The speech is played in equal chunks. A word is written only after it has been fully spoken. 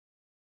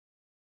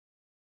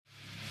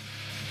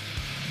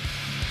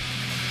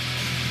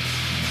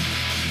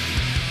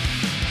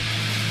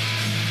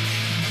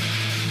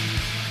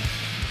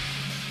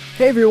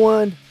Hey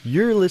everyone,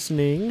 you're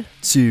listening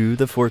to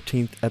the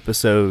 14th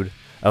episode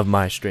of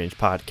My Strange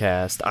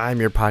Podcast.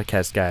 I'm your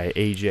podcast guy,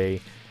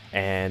 AJ,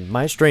 and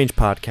My Strange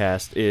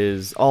Podcast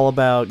is all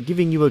about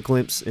giving you a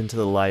glimpse into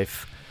the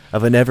life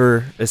of an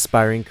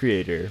ever-aspiring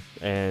creator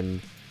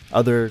and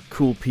other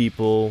cool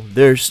people,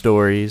 their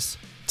stories,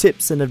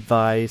 tips and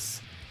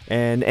advice,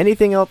 and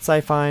anything else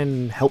I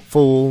find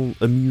helpful,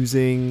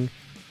 amusing,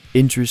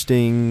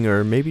 interesting,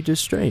 or maybe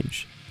just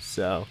strange.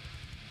 So,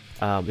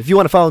 if you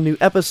want to follow new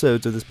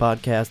episodes of this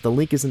podcast, the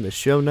link is in the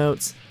show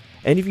notes.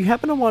 And if you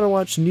happen to want to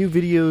watch new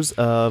videos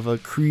of a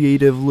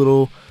creative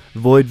little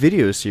Void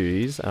video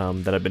series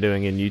that I've been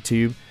doing in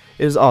YouTube,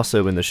 it is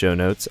also in the show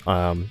notes.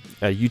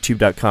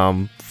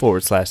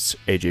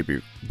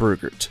 YouTube.com/AJ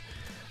Brugert.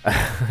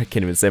 I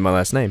can't even say my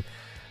last name.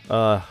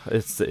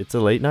 It's a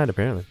late night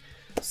apparently.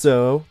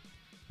 So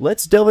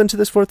let's delve into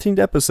this 14th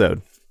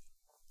episode.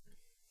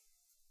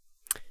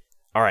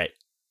 All right.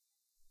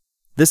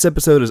 This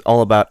episode is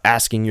all about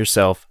asking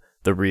yourself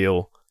the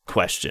real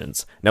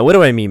questions. Now, what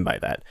do I mean by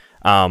that?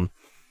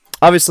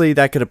 Obviously,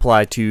 that could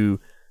apply to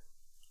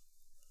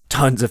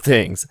tons of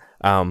things.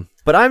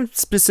 But I'm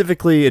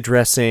specifically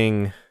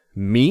addressing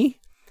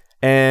me.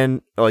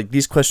 And like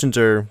these questions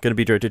are going to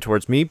be directed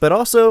towards me. But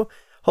also,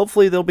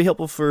 hopefully, they'll be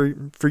helpful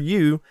for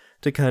you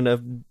to kind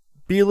of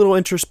be a little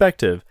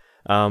introspective.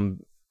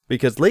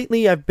 Because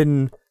lately, I've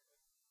been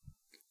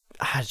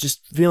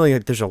just feeling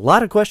like there's a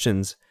lot of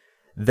questions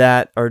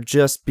that are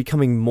just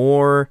becoming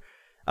more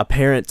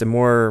apparent and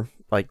more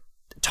like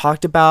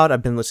talked about.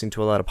 I've been listening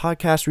to a lot of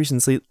podcasts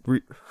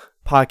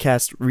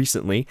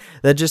recently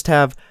that just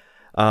have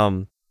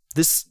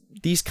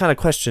these kind of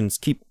questions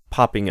keep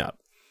popping up,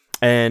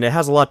 and it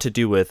has a lot to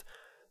do with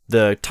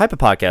the type of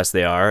podcast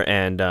they are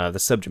and the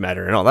subject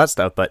matter and all that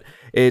stuff. But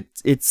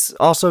it's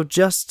also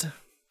just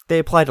they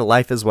apply to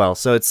life as well.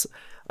 So it's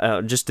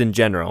just in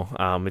general,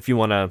 if you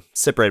want to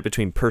separate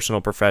between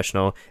personal,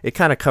 professional, it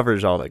kind of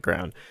covers all that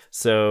ground.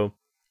 So,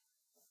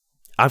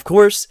 of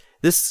course,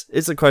 this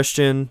is a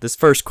question, this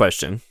first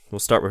question, we'll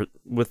start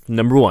with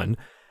number one.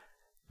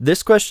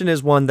 This question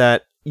is one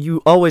that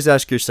you always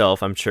ask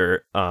yourself, I'm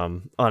sure,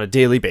 on a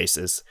daily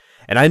basis.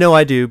 And I know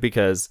I do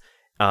because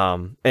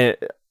I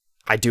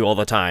do all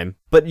the time,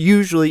 but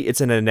usually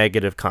it's in a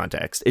negative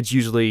context. It's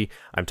usually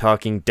I'm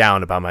talking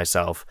down about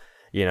myself.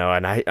 You know,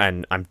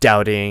 and I'm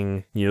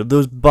doubting, you know,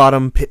 those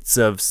bottom pits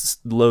of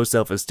low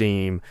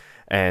self-esteem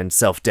and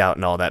self-doubt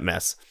and all that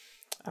mess.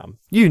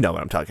 You know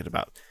what I'm talking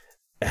about.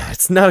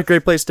 It's not a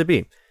great place to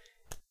be.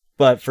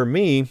 But for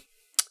me,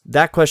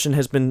 that question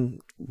has been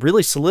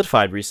really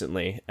solidified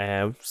recently.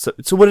 So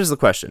what is the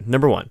question?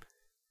 Number one,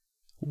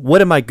 what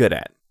am I good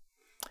at?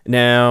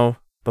 Now,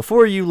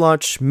 before you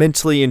launch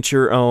mentally into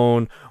your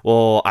own,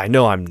 well, I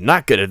know I'm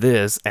not good at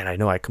this, and I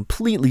know I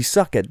completely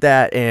suck at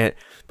that, and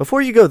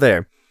before you go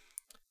there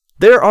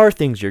are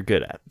things you're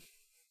good at.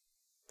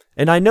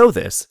 And I know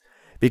this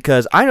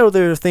because I know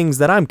there are things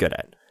that I'm good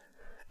at.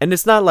 And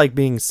it's not like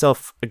being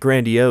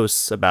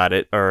self-grandiose about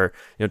it or,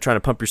 you know, trying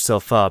to pump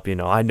yourself up, you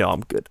know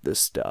I'm good at this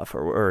stuff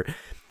or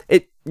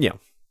it, you know,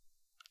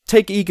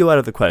 take ego out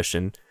of the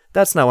question.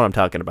 That's not what I'm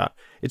talking about.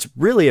 It's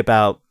really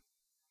about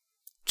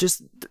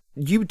just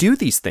you do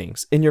these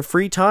things in your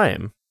free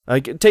time.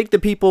 Like take the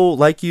people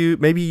like you,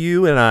 maybe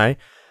you and I,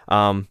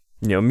 you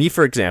know, me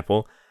for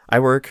example, I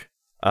work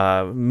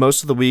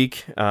most of the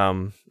week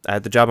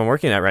at the job I'm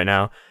working at right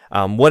now.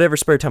 Whatever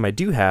spare time I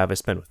do have, I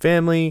spend with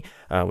family.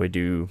 We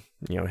do,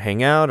 you know,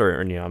 hang out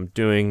or you know, I'm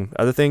doing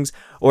other things.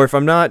 Or if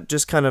I'm not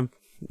just kind of,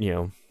 you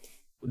know,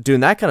 doing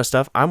that kind of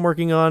stuff, I'm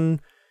working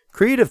on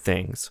creative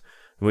things,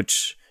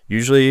 which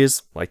usually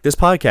is like this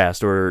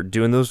podcast or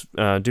doing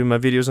my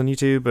videos on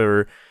YouTube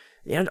or,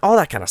 you know, all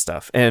that kind of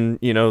stuff. And,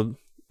 you know,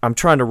 I'm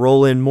trying to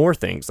roll in more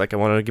things. Like I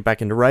want to get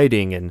back into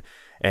writing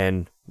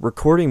and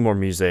recording more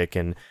music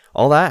and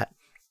all that.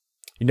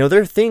 You know,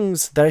 there are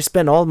things that I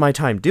spend all my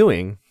time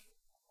doing.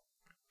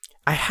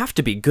 I have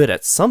to be good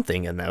at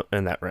something in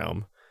that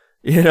realm.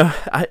 You know,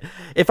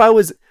 if I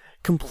was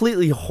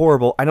completely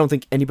horrible, I don't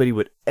think anybody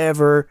would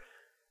ever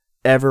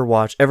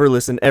watch, ever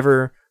listen,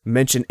 ever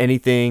mention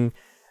anything.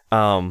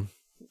 I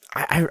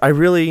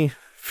really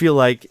feel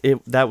like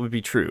that would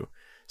be true.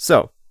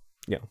 So,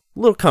 you know, a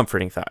little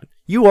comforting thought.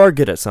 You are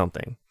good at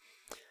something.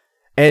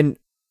 And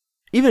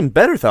even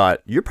better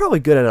thought, you're probably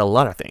good at a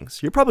lot of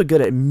things. You're probably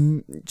good at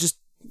just,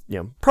 you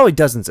know, probably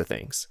dozens of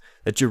things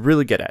that you're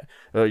really good at.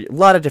 A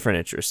lot of different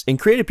interests. And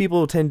creative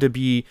people tend to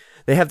they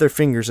have their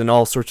fingers in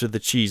all sorts of the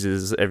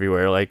cheeses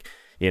everywhere. Like,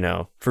 you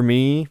know, for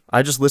me,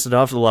 I just listed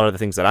off a lot of the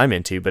things that I'm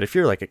into. But if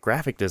you're like a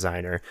graphic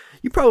designer,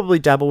 you probably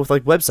dabble with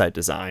like website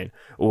design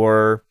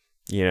or,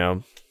 you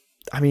know,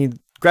 I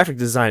mean, graphic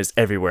design is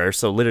everywhere.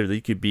 So literally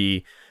you could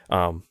be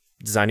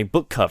designing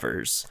book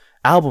covers,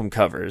 album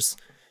covers.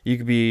 You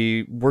could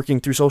be working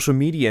through social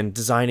media and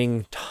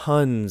designing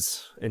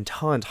hundreds and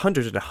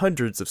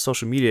hundreds of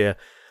social media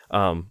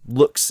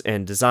looks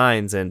and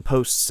designs and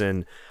posts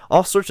and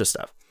all sorts of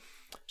stuff.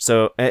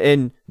 So,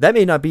 and that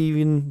may not be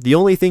even the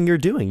only thing you're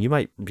doing. You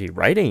might be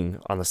writing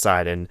on the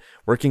side and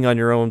working on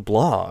your own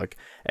blog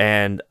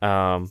and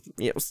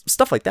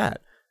stuff like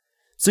that.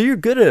 So you're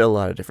good at a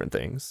lot of different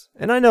things.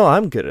 And I know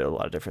I'm good at a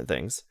lot of different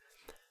things.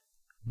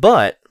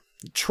 But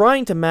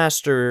trying to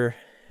master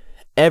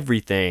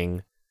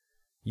everything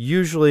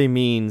usually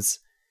means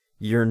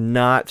you're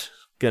not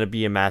going to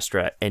be a master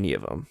at any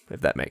of them, if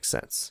that makes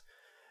sense.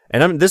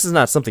 And this is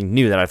not something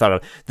new that I thought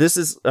of. This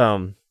is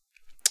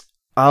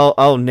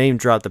I'll name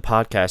drop the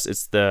podcast.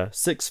 It's the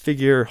Six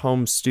Figure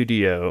Home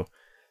Studio,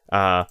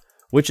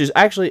 which is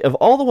actually, of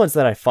all the ones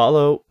that I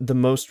follow, the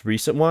most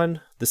recent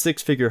one. The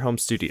Six Figure Home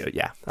Studio.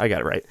 Yeah, I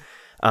got it right.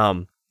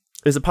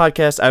 Is a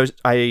podcast.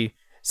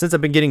 Since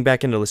I've been getting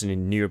back into listening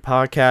to new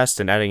podcasts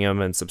and adding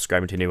them and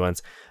subscribing to new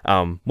ones.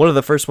 One of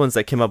the first ones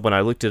that came up when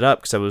I looked it up,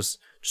 because I was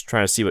just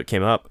trying to see what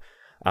came up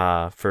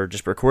for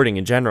just recording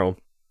in general.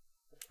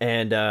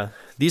 And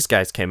these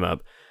guys came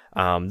up.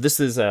 This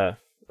is a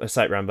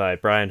site run by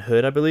Brian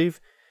Hood, I believe,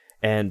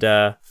 and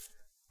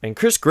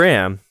Chris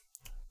Graham.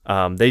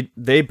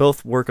 They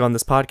both work on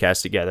this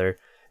podcast together,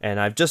 and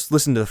I've just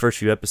listened to the first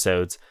few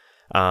episodes.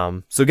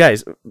 So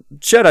guys,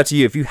 shout out to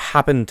you if you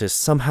happen to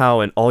somehow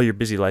in all your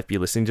busy life be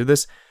listening to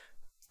this.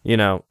 You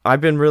know,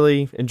 I've been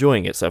really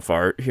enjoying it so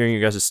far, hearing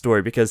you guys'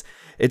 story, because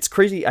it's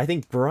crazy. I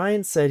think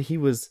Brian said he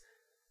was,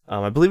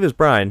 I believe it was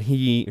Brian.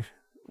 He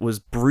was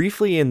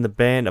briefly in the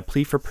band A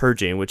Plea for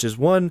Purging, which is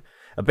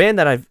a band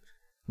that I've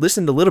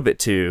listened a little bit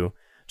to,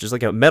 just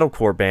like a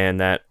metalcore band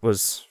that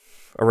was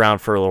around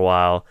for a little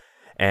while,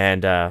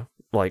 and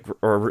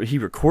or he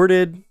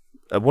recorded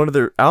one of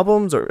their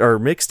albums or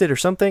mixed it or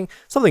something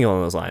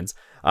along those lines.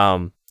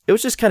 It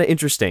was just kind of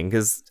interesting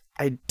because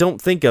I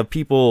don't think of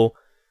people,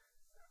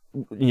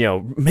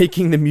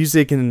 making the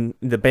music and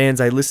the bands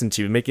I listen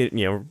to, making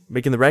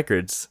the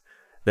records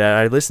that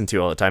I listen to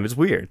all the time. It's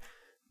weird.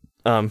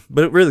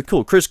 But really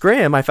cool. Chris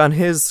Graham, I found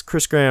his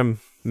Chris Graham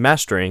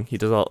mastering. He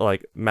does all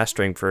like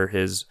mastering for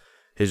his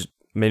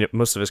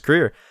most of his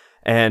career,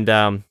 and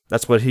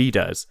that's what he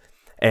does.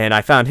 And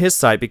I found his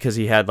site because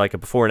he had like a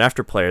before and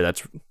after player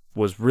that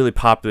was really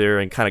popular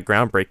and kind of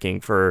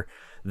groundbreaking for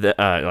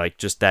the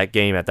just that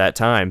game at that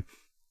time,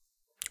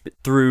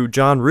 through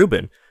John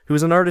Rubin, who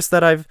is an artist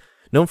that I've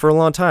known for a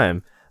long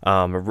time,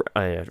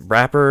 a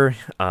rapper,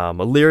 a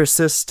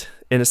lyricist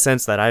in a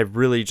sense that I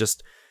really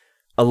just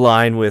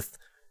align with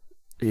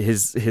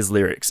his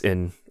lyrics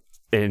in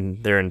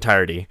their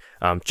entirety.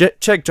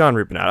 Check John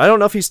Rubin out. I don't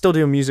know if he's still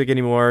doing music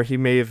anymore. He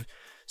may have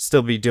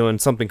still be doing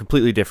something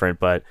completely different,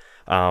 but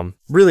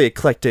really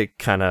eclectic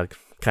kind of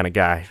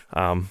guy.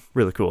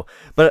 Really cool.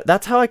 But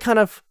that's how I kind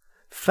of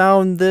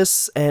found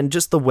this, and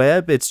just the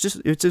web. It's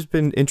just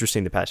been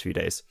interesting the past few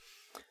days.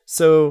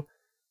 So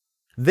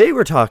they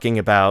were talking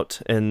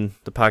about, in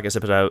the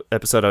podcast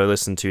episode I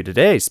listened to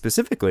today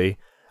specifically,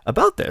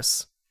 about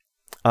this.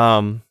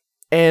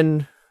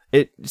 And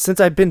since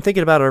I've been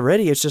thinking about it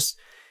already, it's just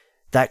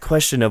that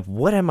question of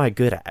what am I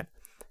good at?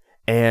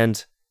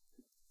 And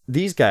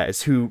these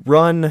guys who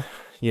run,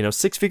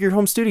 six-figure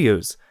home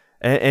studios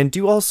and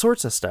do all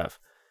sorts of stuff,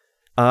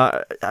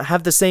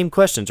 have the same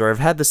questions, or have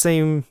had the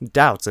same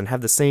doubts, and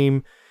have the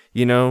same,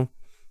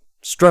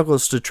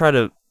 struggles to try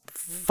to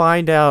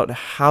find out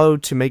how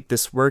to make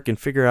this work and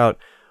figure out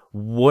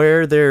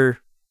where their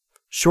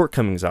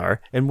shortcomings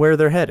are and where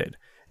they're headed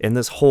in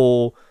this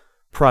whole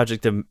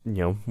project of,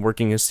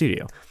 working in a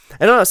studio.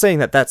 And I'm not saying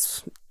that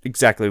that's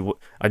exactly what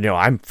I know.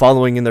 I'm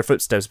following in their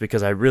footsteps,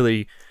 because I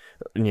really,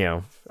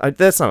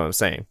 that's not what I'm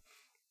saying.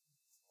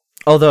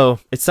 Although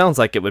it sounds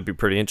like it would be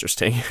pretty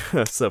interesting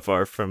so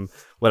far from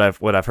what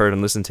I've heard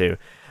and listened to.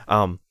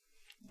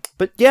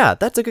 But yeah,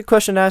 that's a good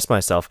question to ask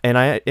myself,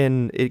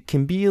 and it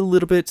can be a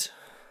little bit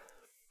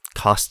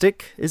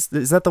caustic. Is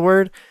that the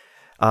word?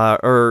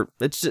 Or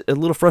it's just a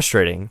little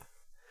frustrating,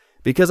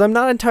 because I'm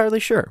not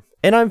entirely sure,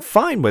 and I'm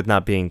fine with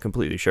not being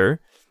completely sure.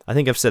 I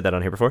think I've said that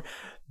on here before.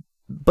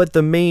 But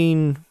the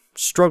main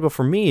struggle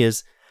for me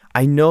is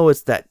I know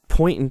it's that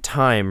point in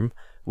time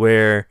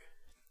where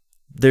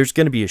there's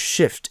going to be a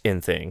shift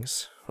in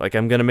things. Like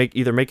I'm going to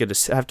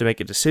have to make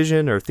a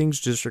decision, or things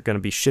just are going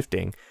to be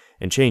shifting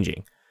and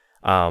changing.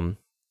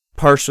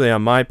 Partially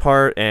on my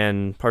part,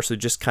 and partially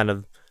just kind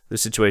of the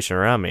situation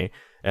around me,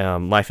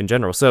 life in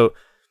general. So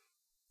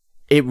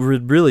it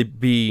would really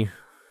be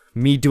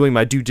me doing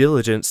my due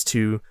diligence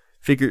to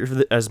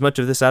figure as much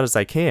of this out as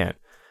I can.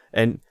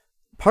 And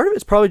part of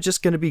it's probably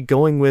just going to be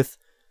going with,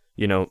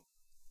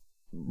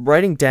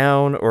 writing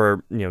down,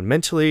 or,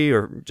 mentally,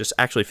 or just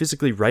actually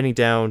physically writing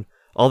down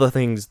all the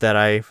things that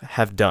I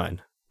have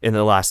done in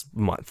the last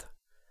month.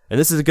 And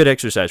this is a good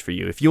exercise for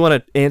you. If you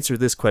want to answer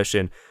this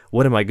question,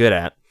 what am I good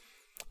at?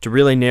 To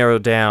really narrow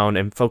down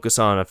and focus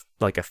on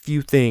a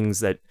few things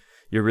that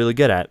you're really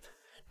good at,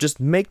 just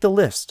make the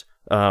list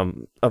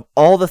of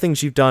all the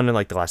things you've done in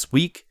the last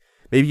week.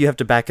 Maybe you have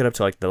to back it up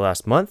to the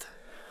last month,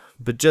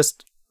 but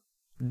just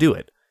do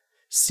it.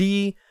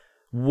 See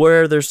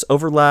where there's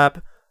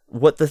overlap,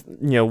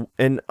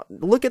 and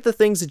look at the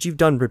things that you've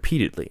done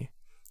repeatedly,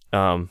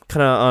 kind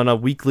of on a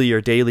weekly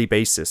or daily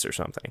basis or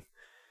something.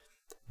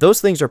 those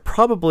things are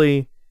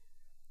probably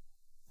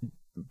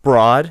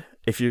broad.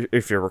 If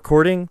you're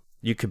recording,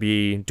 you could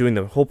be doing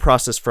the whole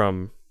process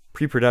from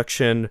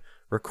pre-production,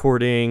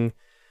 recording,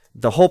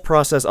 the whole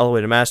process all the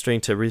way to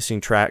mastering, to releasing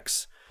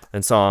tracks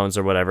and songs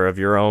or whatever of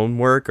your own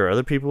work or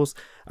other people's.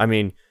 I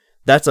mean,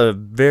 that's a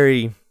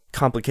very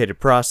complicated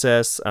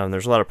process.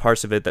 There's a lot of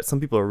parts of it that some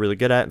people are really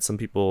good at and some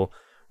people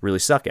really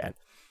suck at.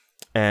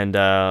 And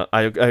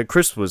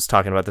Chris was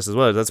talking about this as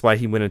well. That's why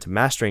he went into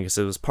mastering, because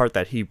it was part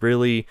that he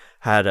really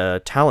had a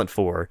talent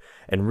for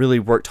and really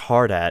worked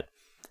hard at,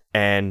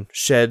 and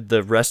shed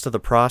the rest of the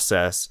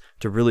process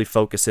to really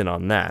focus in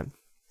on that.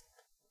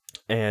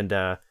 And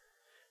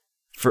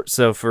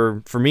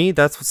for me,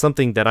 that's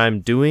something that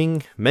I'm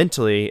doing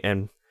mentally,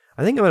 and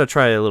I think I'm going to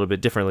try it a little bit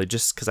differently,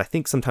 just because I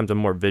think sometimes I'm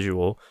more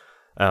visual,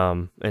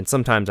 and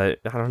sometimes I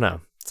don't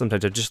know,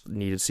 sometimes I just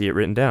need to see it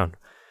written down.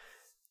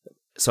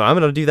 So I'm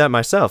going to do that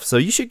myself. So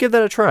you should give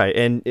that a try,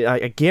 and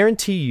I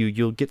guarantee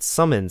you'll get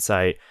some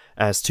insight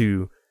as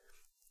to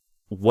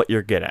what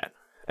you're good at,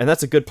 and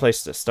that's a good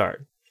place to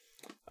start.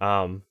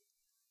 But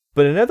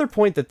another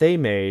point that they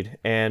made,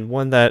 and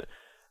one that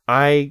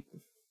I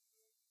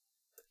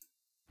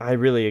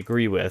really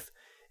agree with,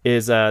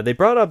 is they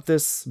brought up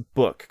this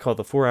book called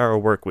The 4-Hour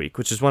Workweek,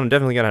 which is one I'm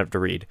definitely going to have to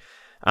read,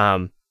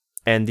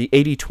 and the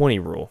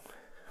 80-20 rule,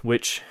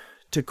 which,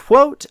 to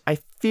quote, I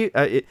feel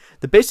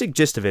the basic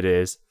gist of it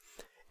is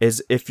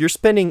if you're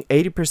spending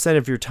 80%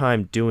 of your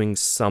time doing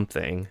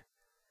something,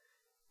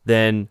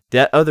 then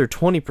that other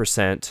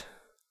 20%,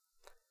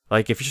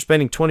 like if you're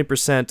spending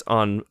 20%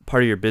 on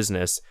part of your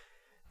business,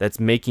 that's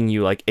making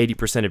you like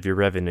 80% of your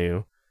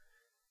revenue,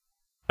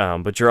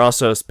 but you're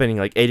also spending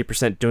like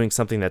 80% doing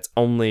something that's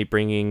only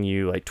bringing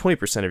you like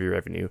 20% of your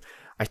revenue.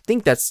 I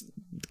think that's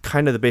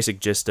kind of the basic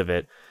gist of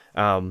it,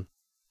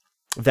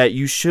 that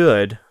you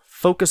should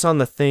focus on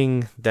the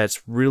thing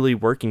that's really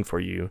working for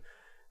you,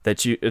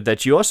 that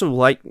you also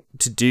like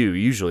to do.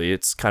 Usually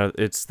it's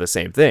the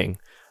same thing,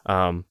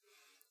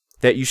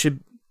 that you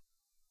should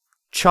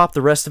chop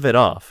the rest of it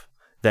off,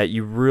 that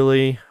you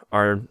really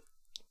are,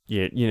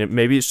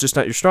 maybe it's just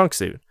not your strong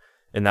suit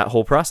in that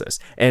whole process.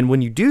 And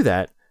when you do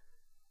that,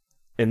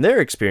 in their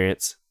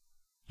experience,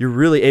 you're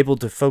really able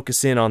to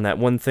focus in on that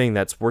one thing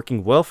that's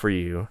working well for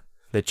you,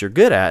 that you're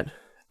good at,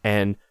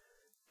 and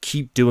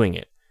keep doing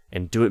it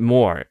and do it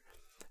more,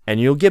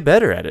 and you'll get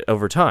better at it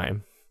over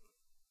time.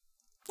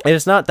 And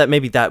it's not that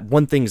maybe that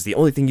one thing is the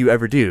only thing you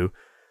ever do,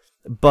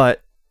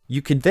 but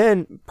you can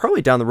then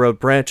probably down the road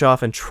branch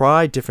off and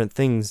try different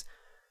things,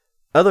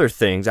 other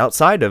things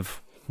outside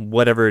of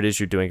whatever it is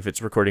you're doing. If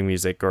it's recording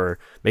music or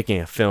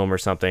making a film or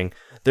something,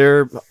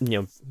 there are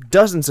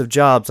dozens of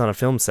jobs on a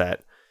film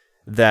set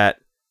that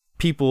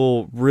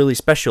people really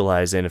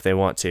specialize in if they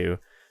want to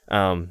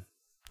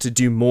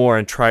do more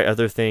and try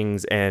other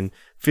things and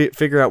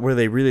figure out where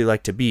they really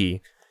like to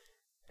be.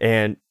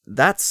 And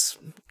that's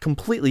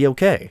completely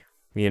okay.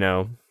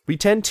 We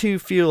tend to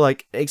feel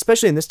like,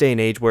 especially in this day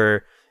and age,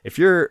 where if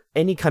you're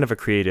any kind of a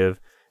creative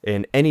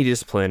in any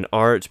discipline,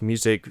 art,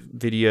 music,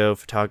 video,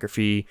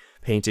 photography,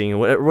 painting,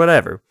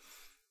 whatever,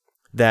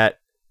 that,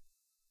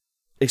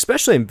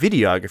 especially in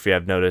videography,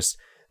 I've noticed,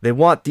 they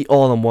want the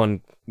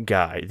all-in-one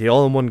guy, the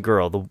all-in-one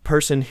girl, the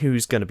person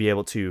who's going to be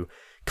able to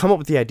come up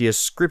with the ideas,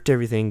 script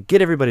everything,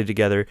 get everybody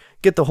together,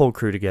 get the whole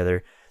crew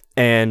together,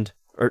 and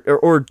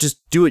or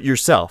just do it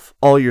yourself,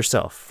 all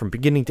yourself, from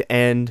beginning to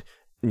end,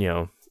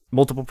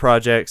 multiple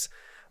projects,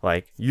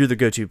 like you're the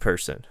go-to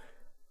person.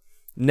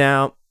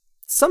 Now,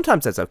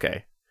 sometimes that's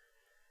okay.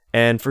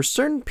 And for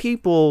certain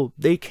people,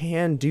 they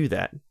can do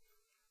that.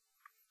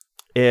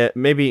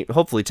 Maybe,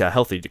 hopefully to a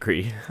healthy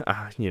degree.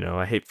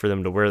 I hate for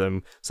them to wear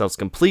themselves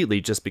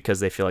completely just because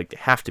they feel like they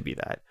have to be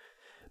that.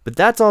 But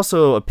that's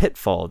also a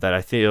pitfall that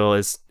I feel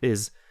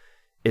is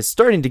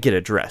starting to get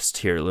addressed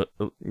here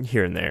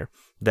and there.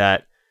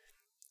 That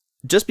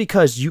just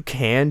because you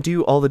can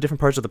do all the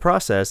different parts of the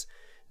process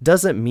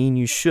doesn't mean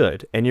you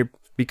should. And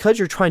because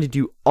you're trying to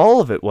do all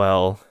of it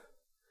well,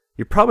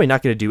 you're probably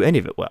not going to do any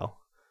of it well.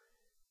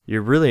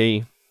 You're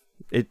really,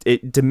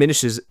 it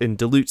diminishes and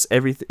dilutes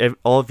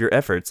all of your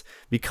efforts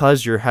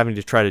because you're having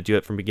to try to do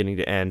it from beginning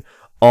to end,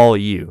 all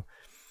you.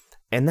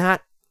 And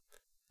that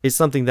is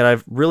something that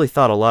I've really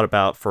thought a lot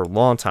about for a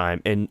long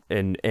time and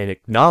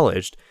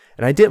acknowledged,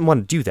 and I didn't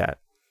want to do that.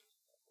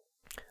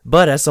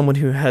 But as someone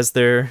who has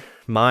their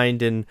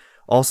mind in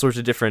all sorts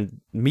of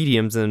different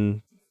mediums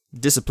and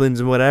disciplines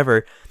and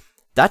whatever,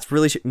 that's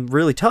really,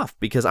 really tough,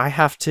 because I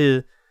have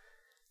to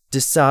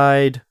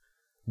decide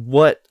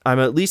what I'm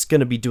at least going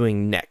to be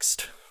doing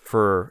next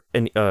for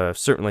a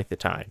certain length of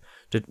time.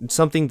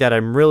 Something that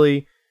I'm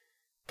really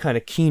kind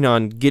of keen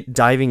on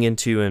diving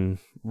into and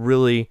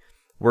really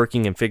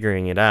working and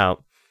figuring it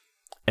out,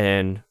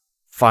 and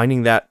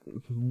finding that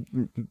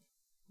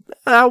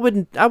I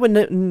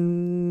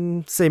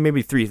wouldn't say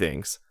maybe 3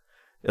 things.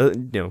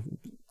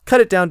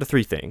 Cut it down to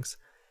 3 things,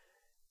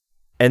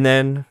 and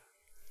then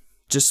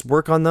just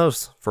work on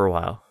those for a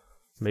while,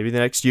 maybe the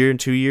next year and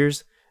 2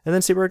 years, and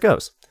then see where it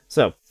goes.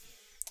 So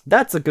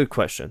that's a good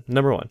question,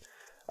 number 1.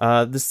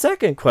 The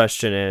second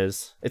question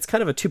is, it's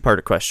kind of a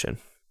 2-part question.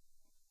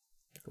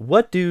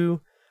 what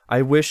do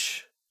I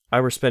wish I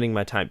were spending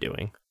my time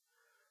doing?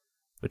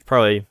 Which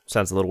probably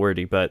sounds a little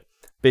wordy, but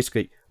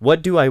basically,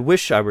 what do I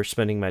wish I were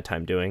spending my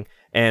time doing?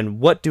 And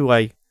what do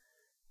I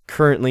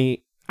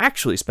currently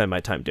actually spend my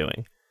time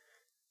doing?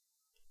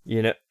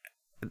 You know,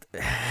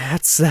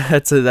 that's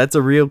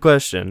a real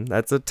question.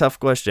 That's a tough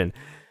question.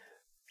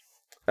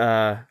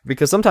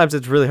 Because sometimes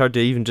it's really hard to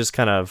even just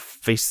kind of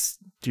face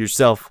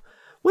yourself.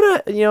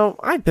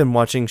 I've been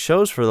watching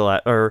shows for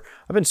or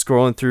I've been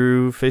scrolling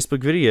through Facebook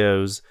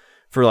videos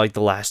for like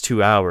the last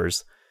 2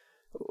 hours.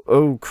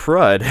 Oh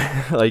crud!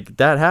 Like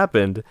that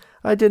happened.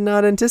 I did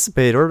not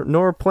anticipate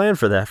nor plan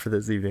for that for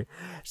this evening.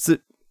 So,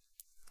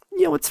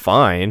 it's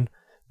fine,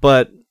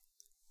 but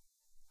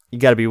you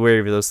got to be wary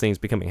of those things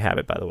becoming a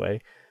habit. By the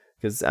way,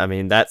 because I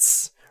mean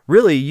that's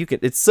really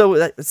It's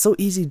so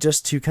easy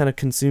just to kind of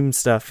consume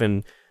stuff,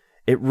 and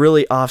it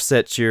really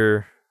offsets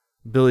your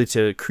ability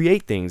to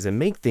create things and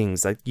make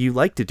things like you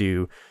like to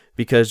do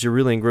because you're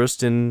really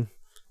engrossed in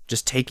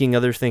just taking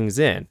other things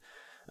in.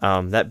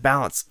 That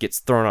balance gets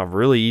thrown off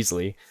really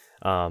easily.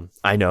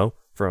 I know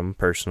from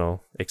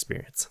personal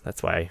experience.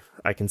 That's why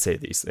I can say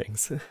these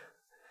things.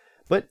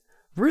 But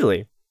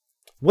really,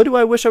 what do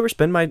I wish I were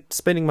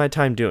spending my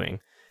time doing?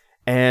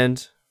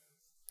 And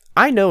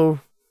I know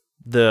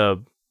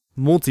the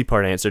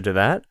multi-part answer to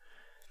that.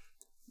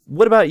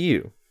 What about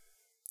you?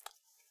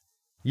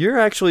 You're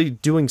actually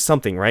doing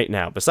something right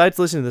now besides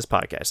listening to this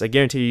podcast. I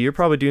guarantee you're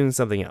probably doing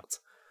something else.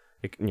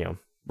 Like,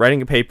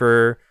 writing a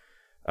paper,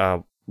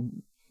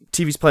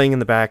 TV's playing in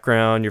the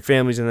background, your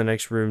family's in the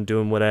next room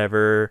doing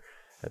whatever,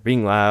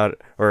 being loud,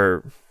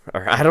 or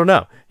I don't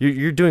know.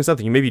 You're doing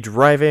something. You may be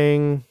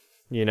driving,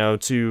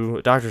 to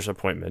a doctor's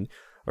appointment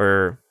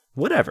or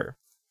whatever.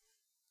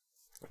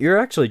 You're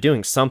actually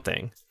doing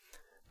something.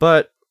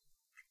 But,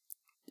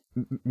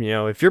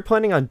 if you're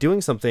planning on doing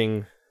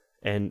something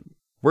and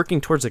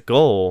working towards a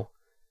goal,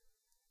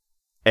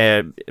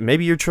 and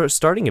maybe you're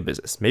starting a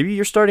business, maybe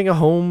you're starting a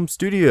home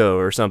studio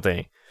or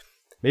something,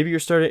 maybe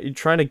you're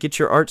trying to get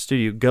your art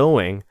studio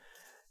going,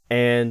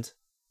 and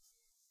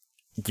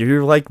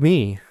you're like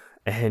me,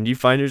 and you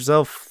find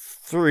yourself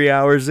 3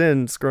 hours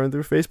in scrolling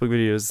through Facebook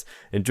videos,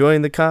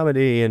 enjoying the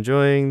comedy,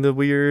 enjoying the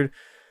weird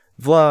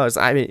vlogs.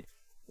 I mean,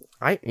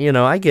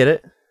 I get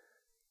it.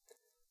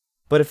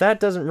 But if that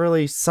doesn't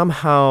really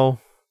somehow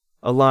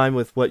align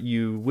with what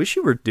you wish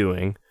you were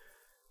doing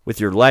with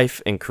your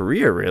life and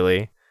career,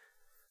 really,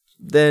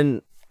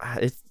 then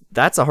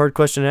that's a hard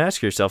question to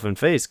ask yourself and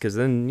face, because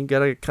then you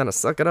gotta kind of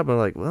suck it up and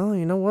like, well,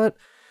 you know what?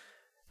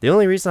 The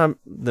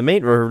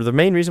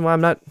main reason why I'm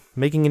not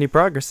making any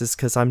progress is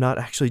because I'm not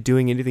actually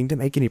doing anything to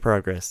make any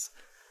progress,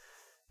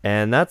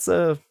 and that's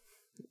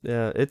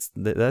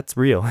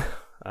real.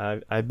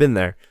 I've been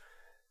there.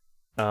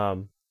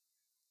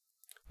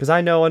 Because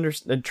I know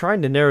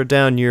trying to narrow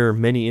down your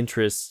many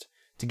interests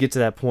to get to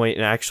that point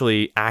and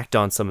actually act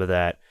on some of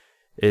that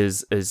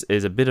is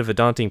a bit of a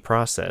daunting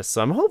process.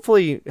 So I'm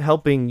hopefully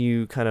helping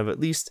you kind of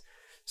at least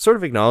sort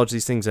of acknowledge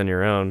these things on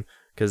your own,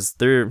 because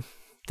they're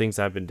things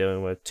I've been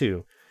dealing with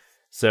too.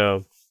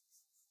 So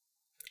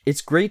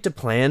it's great to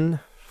plan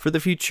for the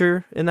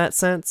future in that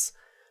sense,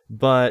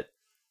 but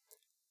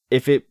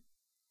if it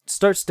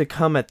starts to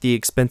come at the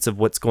expense of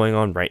what's going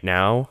on right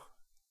now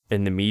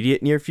in the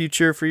immediate near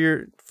future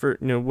for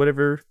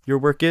whatever your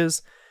work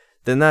is,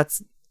 then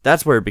that's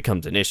where it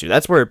becomes an issue.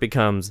 That's where it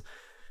becomes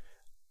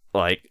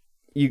like,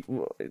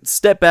 you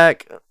step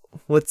back.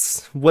 Where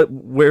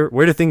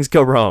do things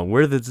go wrong?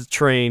 Where did the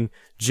train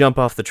jump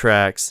off the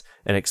tracks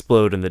and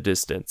explode in the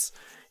distance?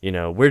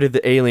 Where did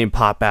the alien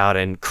pop out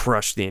and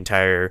crush the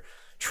entire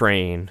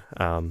train?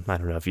 I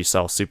don't know if you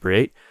saw Super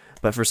 8,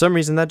 but for some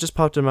reason that just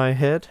popped in my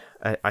head.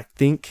 I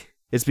think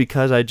it's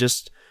because I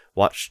just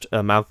watched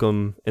a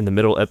Malcolm in the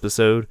Middle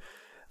episode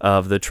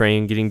of the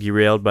train getting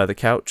derailed by the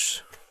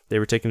couch they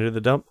were taking to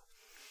the dump.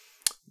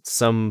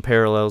 Some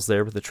parallels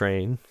there with the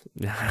train.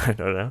 I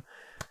don't know.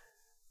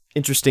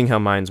 Interesting how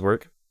minds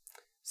work.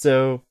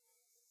 So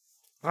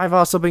I've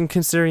also been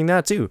considering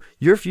that too.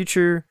 Your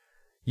future,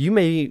 you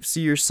may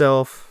see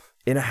yourself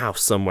in a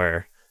house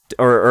somewhere,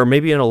 or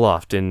maybe in a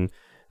loft in,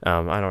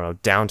 I don't know,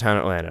 downtown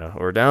Atlanta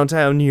or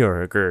downtown New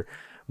York or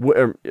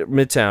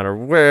Midtown or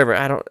wherever.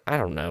 I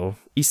don't know.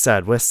 East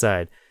side, west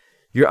side.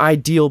 Your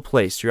ideal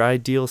place, your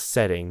ideal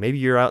setting. Maybe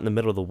you're out in the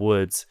middle of the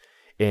woods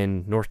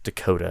in North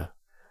Dakota.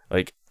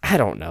 Like, I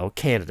don't know,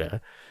 Canada.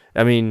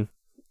 I mean,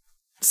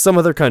 some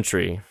other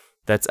country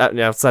that's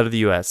outside of the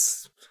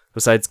US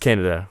besides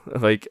Canada.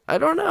 Like, I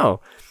don't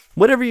know.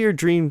 Whatever your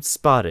dream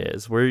spot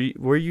is, where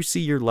you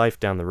see your life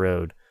down the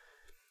road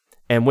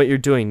and what you're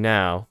doing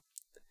now.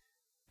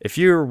 If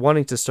you're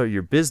wanting to start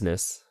your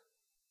business,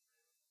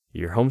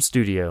 your home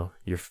studio,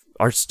 your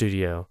art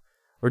studio,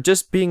 or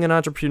just being an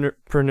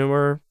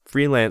entrepreneur,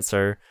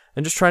 freelancer,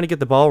 and just trying to get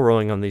the ball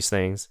rolling on these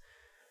things.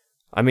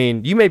 I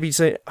mean, you may be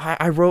saying,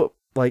 I wrote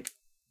like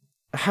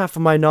half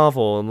of my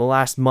novel in the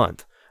last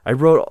month. I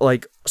wrote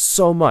like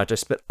so much. I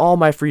spent all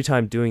my free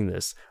time doing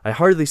this. I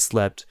hardly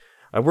slept.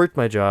 I worked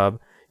my job.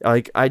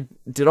 Like, I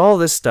did all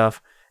this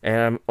stuff, and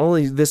I'm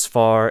only this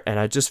far, and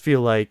I just feel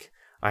like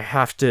I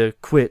have to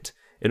quit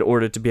in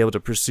order to be able to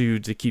pursue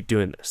to keep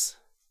doing this.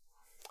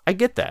 I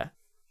get that.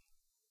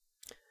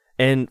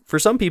 And for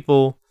some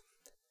people,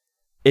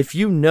 if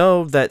you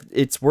know that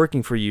it's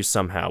working for you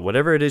somehow,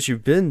 whatever it is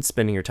you've been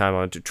spending your time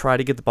on to try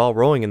to get the ball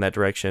rolling in that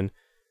direction,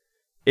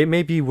 it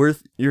may be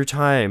worth your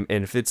time.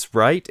 And if it's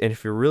right, and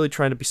if you're really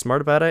trying to be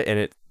smart about it, and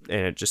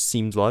it just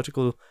seems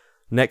logical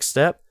next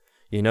step,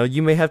 you know,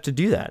 you may have to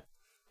do that.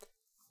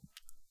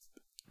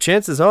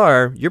 Chances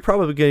are you're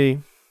probably going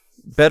to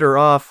be better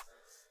off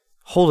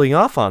holding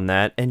off on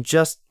that and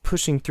just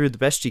pushing through the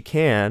best you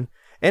can.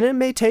 And it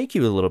may take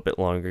you a little bit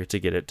longer to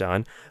get it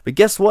done, but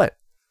guess what?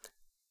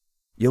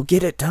 You'll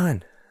get it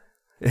done.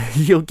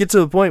 You'll get to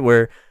the point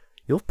where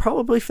you'll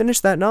probably finish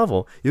that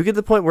novel. You'll get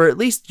to the point where at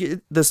least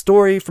the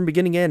story from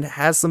beginning to end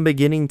has some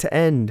beginning to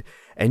end,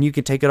 and you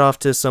can take it off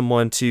to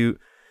someone to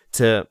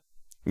you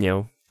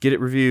know, get it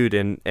reviewed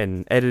and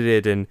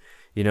edited, and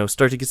you know,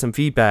 start to get some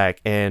feedback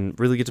and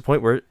really get to the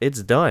point where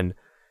it's done.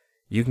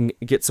 You can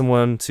get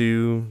someone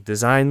to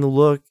design the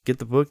look, get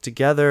the book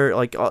together,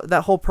 like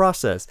that whole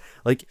process.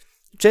 Like,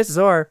 chances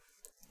are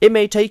it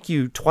may take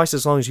you twice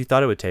as long as you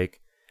thought it would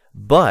take,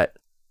 but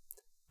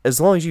as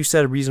long as you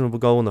set a reasonable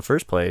goal in the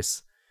first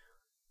place,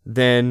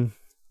 then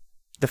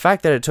the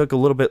fact that it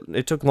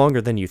took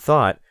longer than you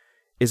thought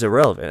is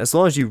irrelevant. As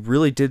long as you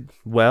really did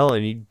well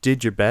and you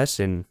did your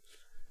best and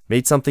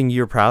made something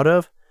you're proud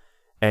of,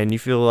 and you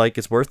feel like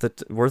it's worth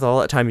all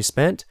that time you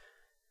spent,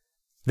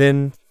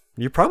 then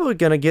you're probably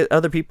gonna get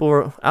other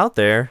people out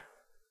there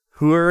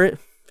who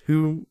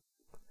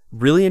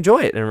really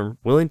enjoy it and are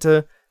willing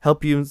to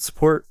help you in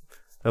support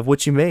of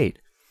what you made.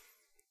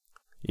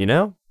 You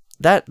know,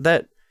 that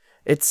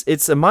it's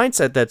a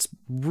mindset that's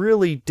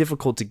really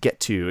difficult to get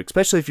to,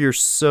 especially if you're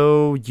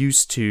so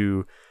used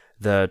to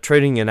the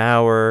trading an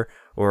hour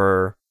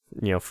or,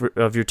 you know,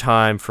 of your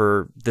time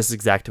for this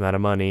exact amount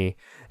of money,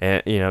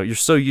 and you know, you're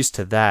so used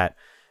to that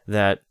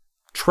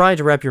trying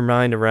to wrap your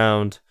mind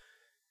around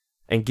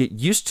and get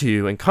used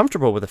to and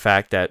comfortable with the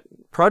fact that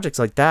projects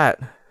like that,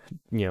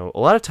 you know, a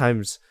lot of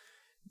times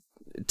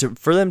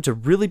for them to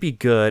really be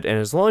good, and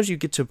as long as you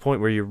get to a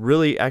point where you're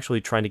really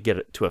actually trying to get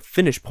it to a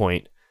finish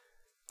point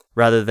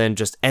rather than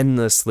just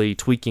endlessly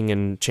tweaking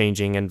and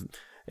changing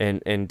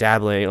and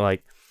dabbling,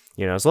 like,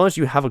 you know, as long as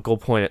you have a goal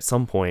point at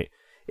some point,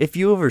 if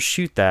you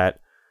overshoot that,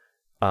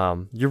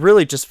 you're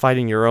really just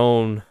fighting your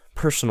own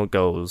personal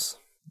goals,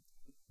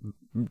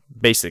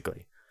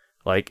 basically.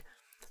 Like,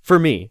 for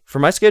me, for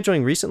my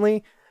scheduling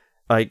recently,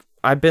 like,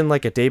 I've been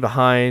like a day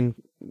behind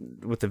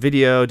with the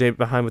video, day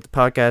behind with the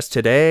podcast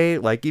today.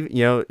 Like, you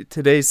know,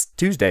 today's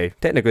Tuesday,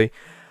 technically.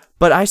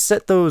 But I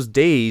set those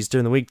days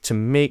during the week to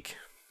make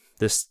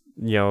this,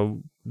 you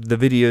know, the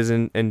videos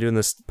and doing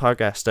this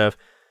podcast stuff,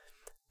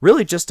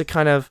 really just to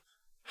kind of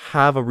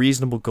have a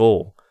reasonable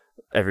goal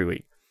every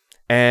week.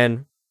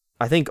 And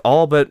I think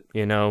all but,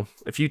 you know,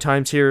 a few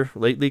times here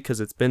lately, because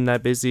it's been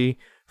that busy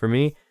for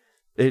me,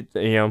 you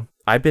know,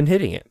 I've been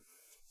hitting it.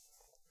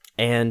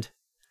 And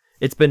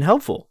it's been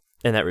helpful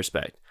in that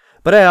respect.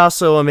 But I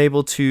also am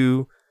able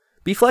to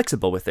be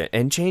flexible with it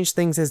and change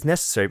things as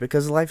necessary,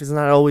 because life is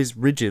not always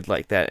rigid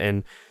like that.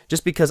 And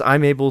just because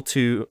I'm able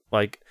to,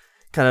 like,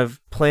 kind of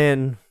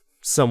plan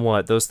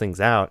somewhat those things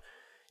out,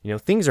 you know,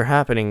 things are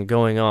happening,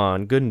 going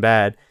on, good and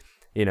bad,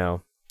 you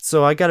know,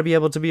 so I got to be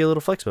able to be a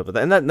little flexible with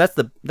that. And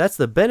that's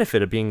the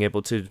benefit of being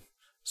able to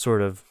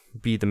sort of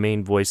be the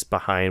main voice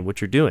behind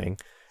what you're doing,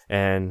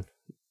 and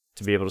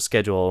to be able to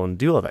schedule and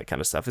do all that kind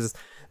of stuff, is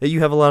that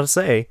you have a lot of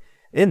say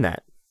in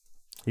that.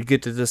 You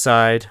get to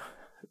decide,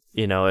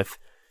 you know, if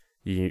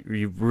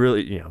you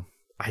really, you know,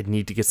 I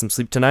need to get some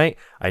sleep tonight.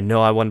 I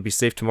know I want to be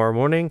safe tomorrow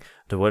morning.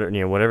 To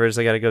whatever it is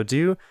I got to go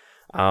do,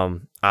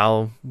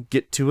 I'll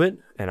get to it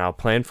and I'll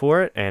plan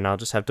for it, and I'll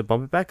just have to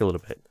bump it back a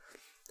little bit.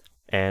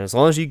 And as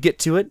long as you get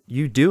to it,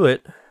 you do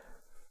it,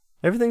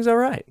 everything's all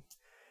right.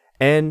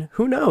 And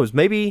who knows,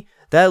 maybe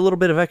that little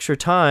bit of extra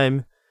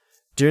time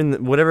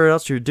during whatever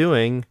else you're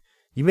doing,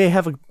 you may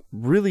have a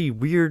really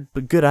weird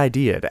but good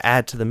idea to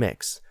add to the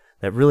mix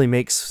that really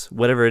makes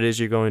whatever it is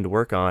you're going to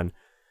work on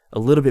a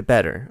little bit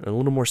better, a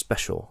little more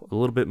special, a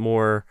little bit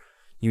more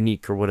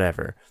unique, or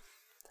whatever.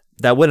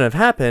 That wouldn't have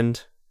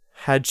happened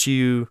had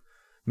you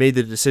made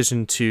the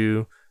decision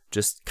to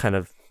just kind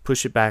of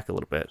push it back a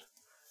little bit.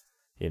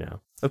 You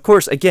know, of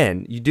course,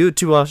 again, you do it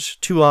too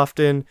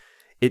often,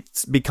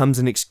 it becomes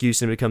an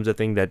excuse and becomes a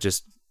thing that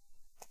just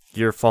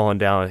you're falling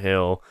down a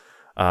hill.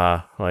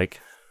 Like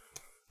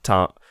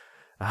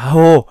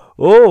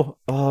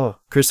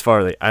Chris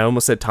Farley. I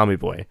almost said Tommy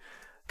Boy.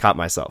 Caught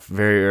myself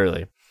very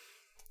early.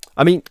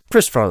 I mean,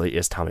 Chris Farley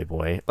is Tommy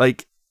Boy.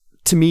 Like,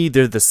 to me,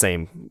 they're the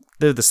same.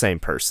 They're the same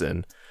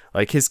person.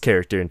 Like, his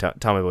character in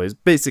Tommy Boy is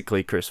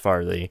basically Chris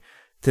Farley,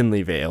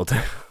 thinly veiled.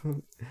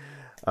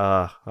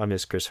 I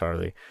miss Chris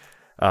Farley.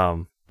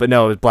 But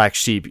no, it was Black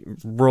Sheep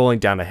rolling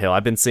down a hill.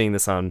 I've been seeing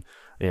this on,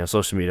 you know,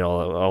 social media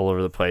all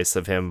over the place,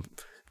 of him,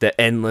 the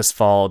endless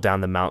fall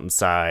down the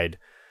mountainside.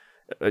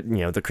 You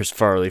know, the Chris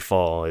Farley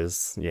fall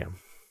is,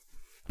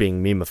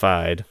 being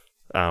memeified.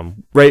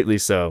 Rightly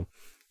so.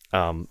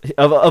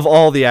 Of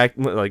all the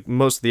like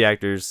most of the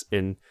actors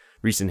in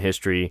recent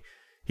history,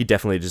 he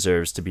definitely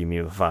deserves to be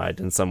memeified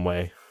in some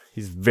way.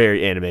 He's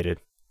very animated.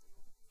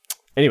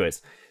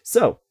 Anyways,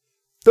 so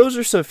those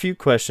are so few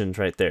questions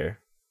right there.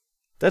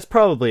 That's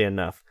probably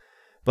enough.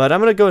 But I'm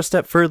going to go a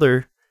step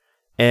further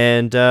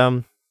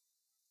and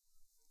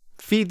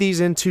feed these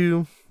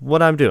into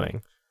what I'm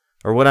doing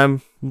or what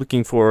I'm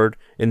looking forward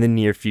in the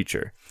near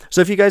future.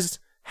 So if you guys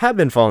have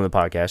been following the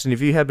podcast and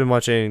if you have been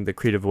watching the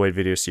Creative Void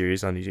video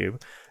series on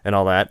YouTube and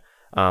all that,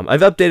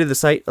 I've updated the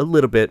site a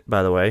little bit,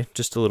 by the way,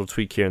 just a little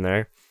tweak here and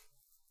there.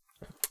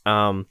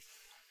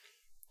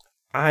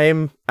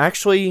 I'm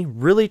actually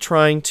really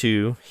trying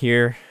to,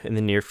 here in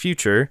the near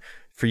future,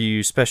 for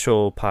you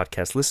special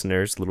podcast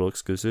listeners, little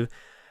exclusive,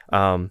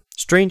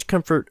 Strange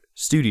Comfort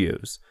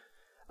Studios.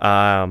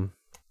 That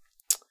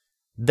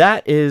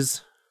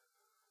is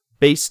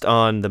based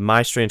on the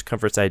My Strange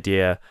Comforts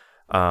idea.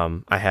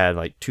 I had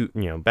like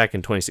back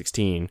in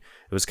 2016, it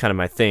was kind of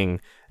my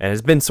thing, and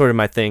it's been sort of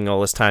my thing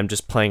all this time,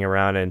 just playing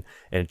around and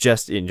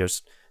just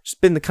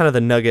been the kind of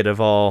the nugget of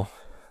all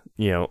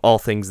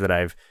things that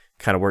I've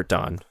kind of worked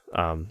on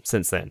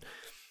since then.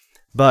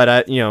 But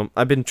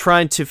I've been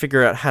trying to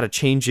figure out how to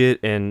change it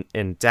and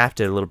adapt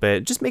it a little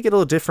bit, just make it a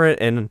little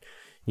different, and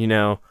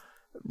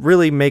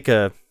really make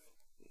an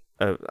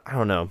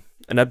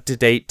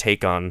up-to-date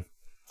take on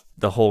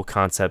the whole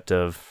concept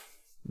of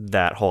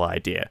that whole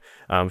idea.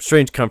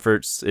 Strange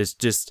Comforts is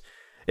just,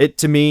 it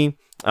to me,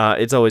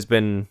 it's always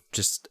been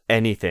just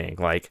anything,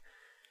 like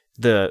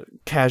the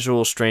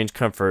casual strange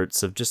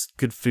comforts of just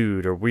good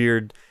food or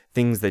weird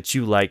things that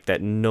you like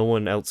that no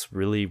one else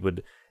really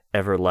would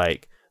ever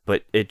like,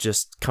 but it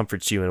just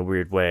comforts you in a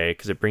weird way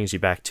because it brings you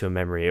back to a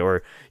memory.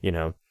 Or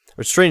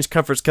strange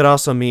comforts could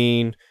also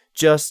mean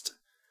just,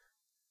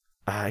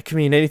 it could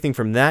mean anything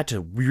from that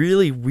to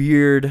really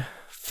weird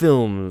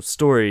film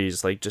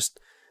stories, like just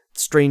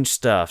strange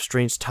stuff,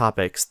 strange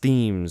topics,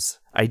 themes,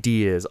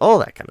 ideas, all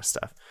that kind of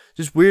stuff.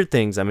 Just weird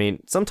things. I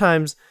mean,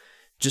 sometimes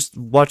just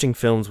watching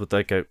films with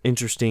like an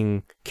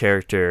interesting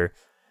character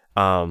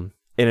in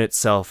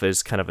itself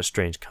is kind of a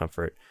strange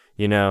comfort,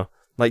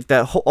 like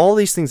that all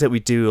these things that we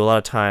do a lot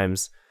of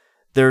times,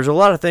 there's a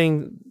lot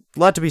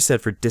to be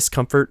said for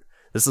discomfort.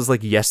 This is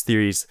like Yes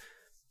Theory's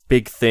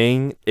big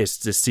thing, is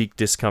to seek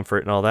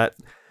discomfort and all that.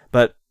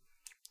 But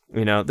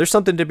there's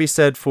something to be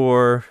said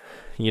for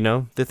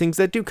the things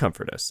that do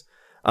comfort us,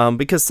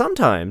 because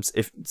sometimes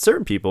if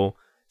certain people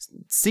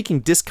seeking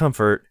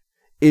discomfort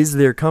is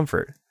their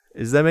comfort.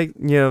 Does that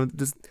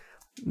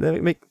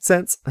make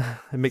sense?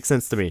 It makes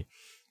sense to me.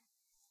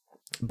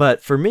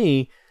 But for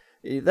me,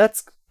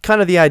 that's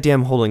kind of the idea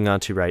I'm holding on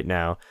to right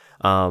now.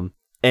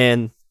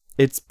 And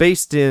it's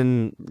based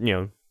in,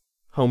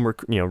 home,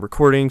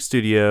 recording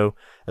studio,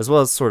 as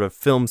well as sort of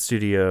film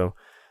studio.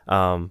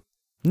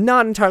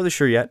 Not entirely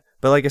sure yet,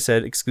 but like I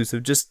said,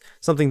 exclusive, just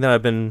something that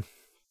I've been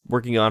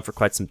working on for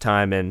quite some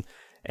time.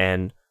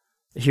 And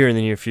here in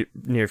the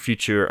near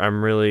future,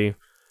 I'm really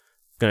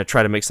going to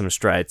try to make some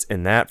strides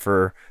in that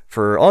for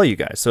all you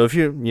guys. So if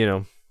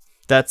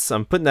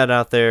I'm putting that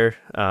out there,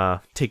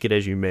 take it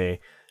as you may.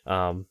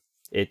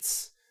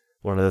 It's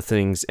one of the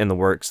things in the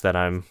works that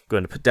I'm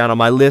going to put down on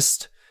my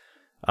list.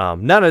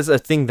 Not as a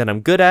thing that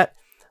I'm good at,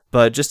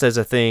 but just as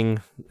a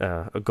thing,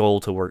 a goal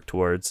to work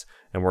towards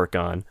and work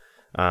on.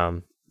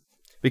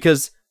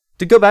 Because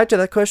to go back to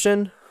that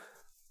question,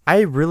 I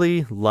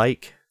really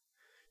like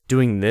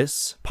doing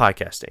this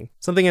podcasting.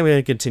 Something I'm going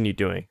to continue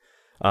doing.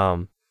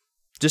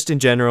 Just in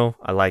general,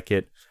 I like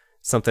it.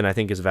 Something I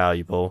think is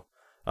valuable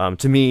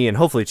to me and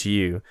hopefully to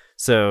you.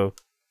 So,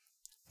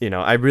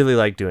 I really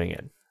like doing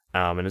it.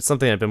 And it's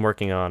something I've been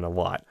working on a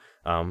lot.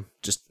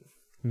 Just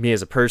me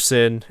as a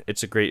person,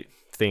 it's a great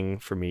thing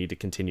for me to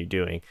continue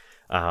doing.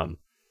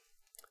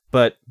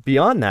 But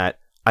beyond that,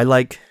 I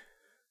like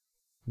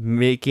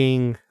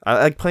playing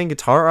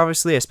guitar,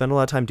 obviously. I spend a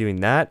lot of time doing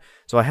that,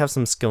 so I have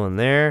some skill in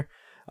there.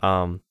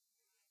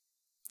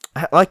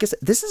 Like I said,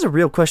 this is a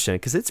real question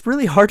because it's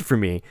really hard for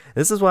me.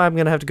 This is why I'm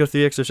going to have to go through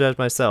the exercise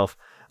myself.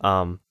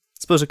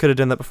 Suppose I could have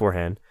done that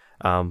beforehand.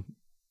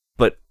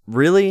 But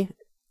really,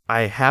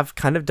 I have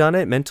kind of done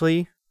it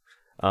mentally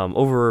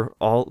over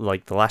all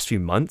like the last few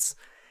months.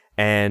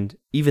 And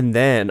even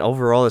then,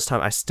 over all this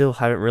time, I still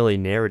haven't really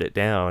narrowed it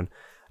down.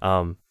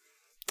 And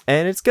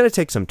it's going to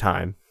take some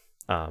time,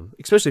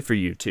 especially for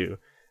you too.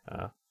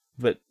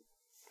 But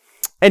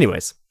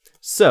anyways,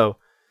 so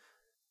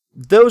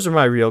those are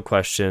my real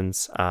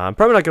questions. I'm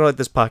probably not going to let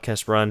this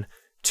podcast run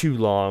too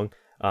long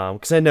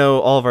because I know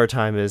all of our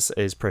time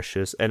is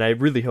precious. And I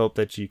really hope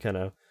that you kind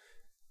of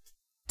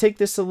take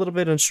this a little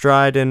bit in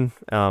stride and,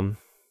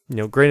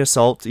 grain of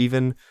salt,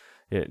 even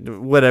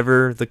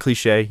whatever the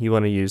cliche you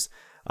want to use.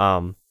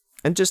 And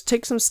just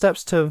take some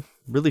steps to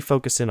really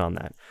focus in on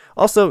that.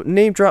 Also,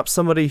 name drop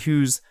somebody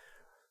who's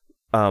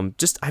I'm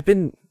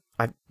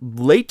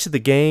late to the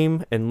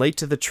game and late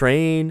to the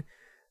train.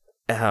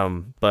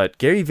 But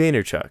Gary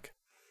Vaynerchuk.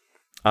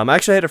 I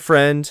actually had a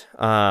friend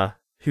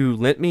who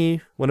lent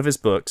me one of his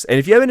books. And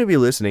if you happen to be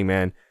listening,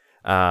 man,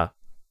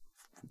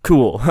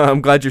 cool.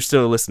 I'm glad you're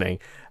still listening.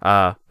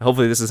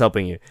 Hopefully this is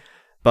helping you.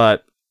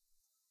 But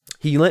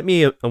he lent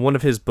me one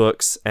of his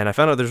books, and I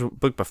found out there's a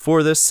book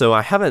before this, so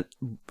I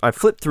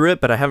flipped through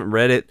it, but I haven't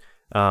read it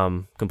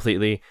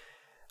completely,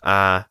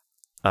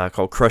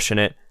 called Crushing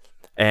It.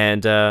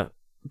 And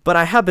but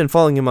I have been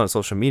following him on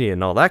social media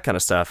and all that kind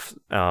of stuff.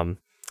 And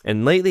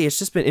lately it's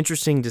just been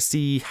interesting to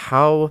see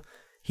how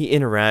he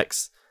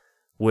interacts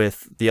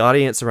with the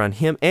audience around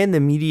him and the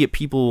media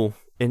people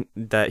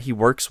that he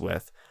works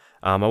with.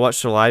 I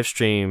watched a live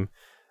stream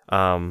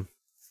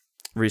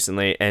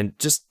recently, and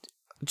just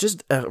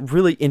a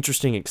really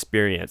interesting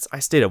experience. I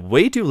stayed up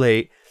way too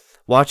late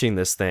watching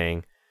this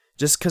thing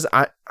just because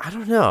I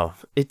don't know.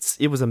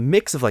 It was a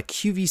mix of like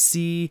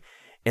QVC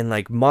and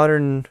like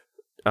modern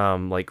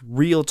like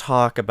real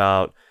talk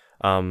about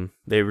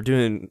they were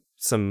doing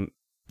some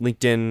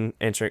LinkedIn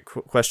answering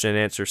question and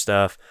answer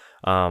stuff,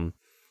 and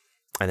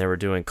they were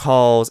doing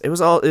calls. It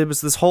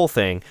was this whole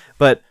thing.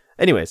 But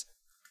anyways,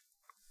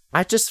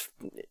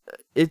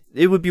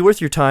 it would be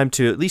worth your time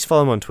to at least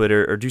follow him on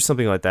Twitter or do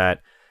something like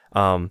that,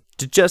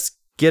 to just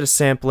get a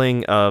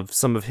sampling of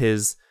some of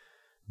his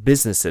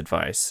business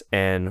advice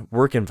and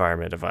work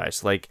environment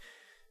advice, like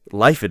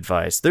life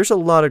advice. There's a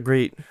lot of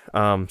great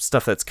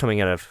stuff that's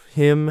coming out of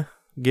him,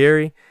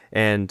 Gary,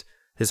 and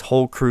his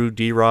whole crew,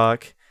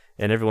 D-Rock,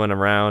 and everyone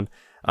around.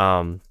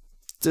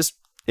 Just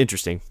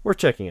interesting. Worth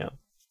checking out.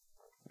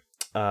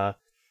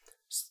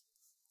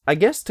 I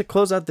guess to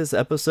close out this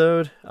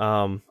episode,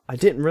 I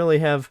didn't really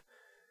have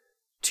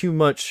too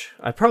much.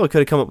 I probably could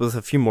have come up with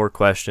a few more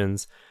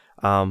questions,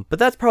 but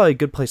that's probably a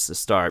good place to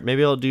start.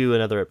 Maybe I'll do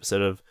another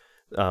episode of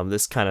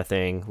this kind of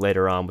thing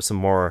later on with some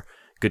more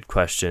good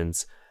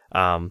questions.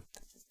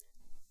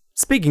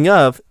 Speaking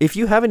of, if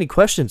you have any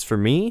questions for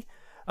me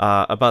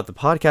about the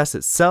podcast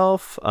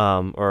itself,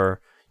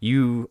 or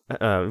you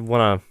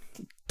want to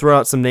throw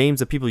out some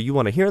names of people you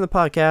want to hear on the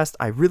podcast,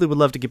 I really would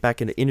love to get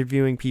back into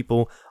interviewing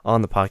people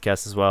on the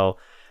podcast as well.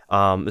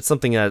 It's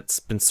something that's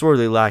been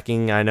sorely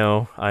lacking. I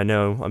know,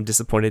 I'm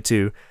disappointed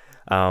too.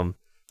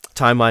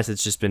 Time-wise,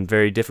 it's just been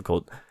very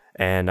difficult,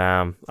 and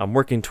I'm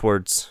working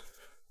towards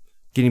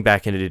getting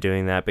back into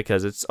doing that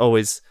because it's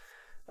always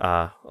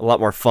a lot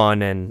more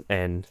fun,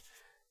 and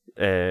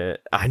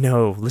I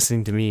know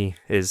listening to me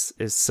is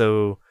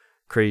so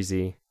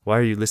crazy. Why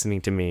are you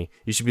listening to me?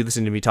 You should be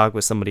listening to me talk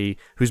with somebody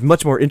who's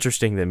much more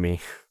interesting than me.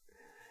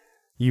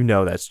 You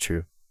know that's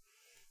true.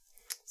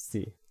 Let's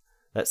see,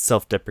 that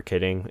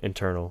self-deprecating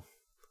internal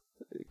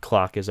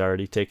clock is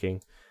already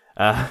ticking.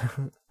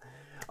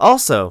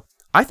 Also,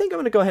 I think I'm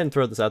going to go ahead and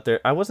throw this out there.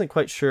 I wasn't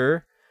quite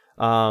sure,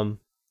 but I'm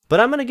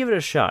going to give it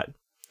a shot.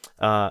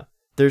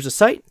 There's a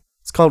site.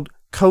 It's called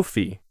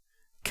Ko-fi,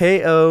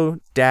 ko-fi.com.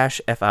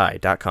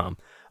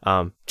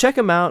 Check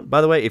them out.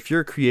 By the way, if you're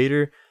a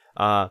creator,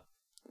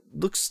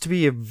 looks to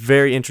be a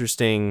very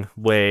interesting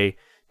way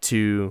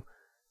to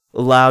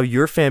allow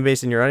your fan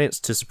base and your audience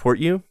to support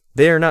you.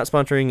 They are not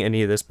sponsoring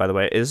any of this, by the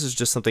way. This is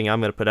just something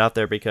I'm going to put out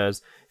there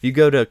because if you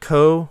go to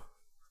ko-fi.com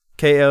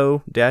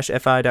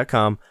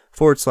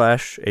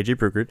 /AJ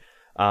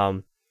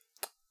Brugert,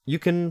 you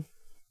can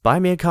buy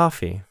me a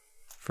coffee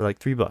for like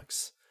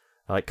 $3.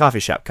 Like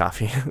coffee shop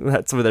coffee.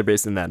 That's where they're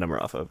basing that number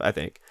off of, I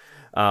think.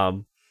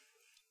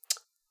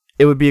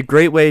 It would be a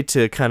great way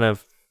to kind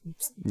of,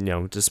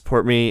 to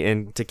support me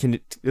and to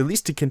at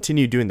least to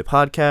continue doing the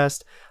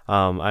podcast.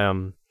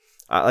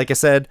 Like I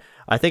said,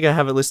 I think I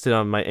have it listed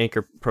on my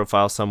Anchor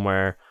profile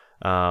somewhere.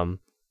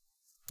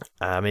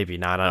 Maybe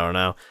not. I don't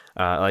know.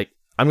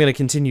 I'm going to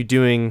continue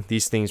doing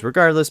these things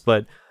regardless,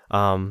 but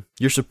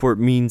your support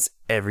means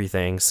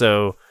everything.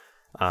 So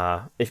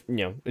if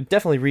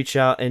definitely reach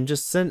out and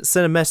just send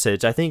a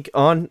message. I think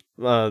on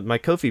my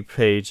Ko-fi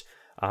page,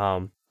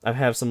 I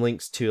have some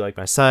links to like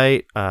my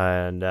site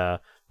and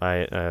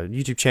my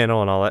YouTube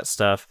channel and all that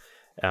stuff.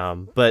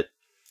 But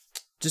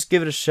just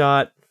give it a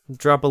shot.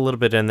 Drop a little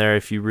bit in there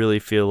if you really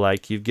feel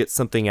like you get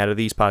something out of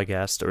these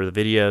podcasts or the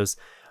videos,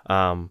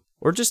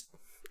 or just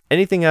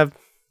anything I've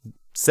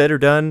said or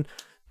done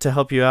to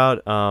help you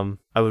out.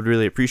 I would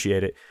really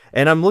appreciate it.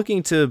 And I'm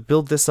looking to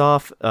build this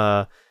off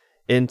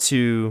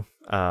into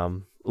a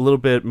little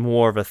bit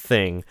more of a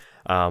thing.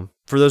 For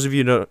those of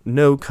you who don't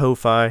know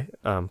Ko-fi,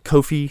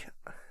 Ko-fi,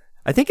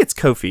 I think it's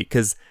Ko-fi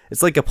because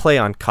it's like a play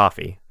on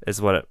coffee,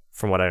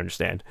 from what I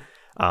understand.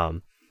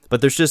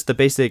 But there's just the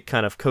basic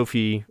kind of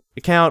Ko-fi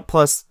account,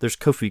 plus there's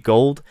Ko-fi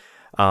Gold,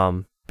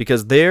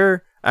 because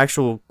their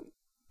actual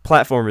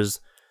platform is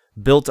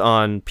built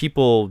on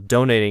people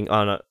donating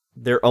on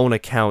their own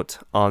account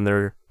on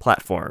their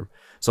platform.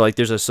 So like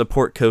there's a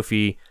support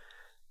Ko-fi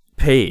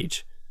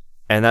page,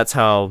 and that's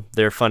how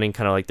they're funding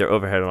kind of like their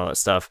overhead and all that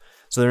stuff.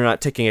 So they're not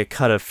taking a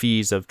cut of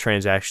fees of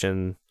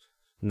transaction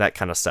and that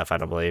kind of stuff, I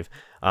don't believe.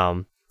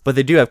 But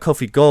they do have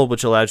Ko-fi Gold,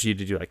 which allows you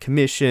to do like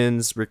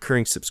commissions,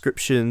 recurring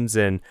subscriptions,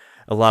 and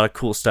a lot of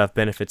cool stuff,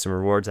 benefits and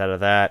rewards out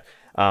of that.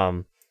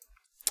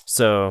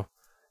 So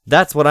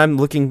that's what I'm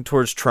looking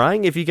towards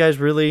trying. If you guys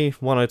really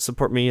want to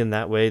support me in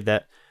that way,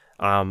 that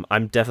I'm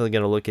definitely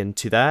going to look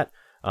into that.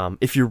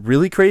 If you're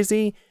really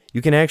crazy,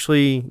 you can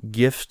actually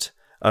gift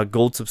a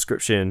gold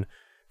subscription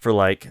for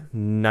like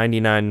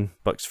 $99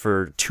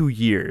 for 2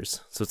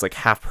 years, so it's like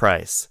half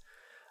price.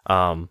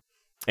 And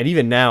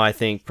even now, I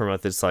think per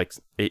month it's like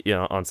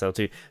on sale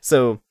too.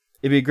 So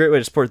it'd be a great way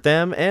to support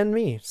them and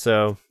me.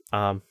 So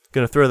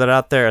gonna throw that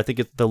out there. I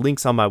think the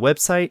link's on my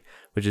website,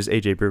 which is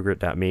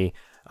ajbrugert.me.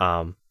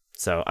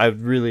 So I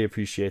really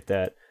appreciate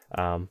that.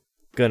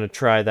 Gonna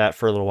try that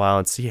for a little while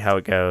and see how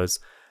it goes.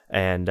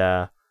 And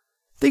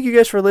thank you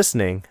guys for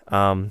listening.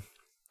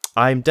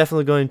 I'm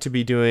definitely going to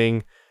be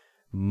doing.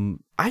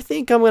 I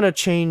think I'm gonna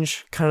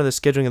change kind of the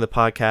scheduling of the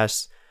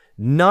podcast,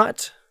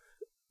 not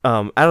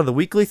out of the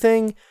weekly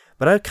thing,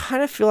 but I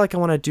kind of feel like I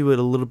want to do a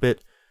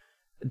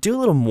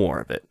little more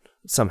of it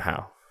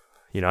somehow.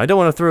 I don't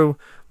want to throw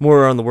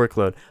more on the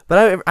workload,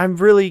 but I'm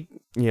really,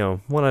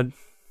 want to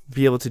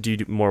be able to do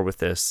more with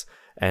this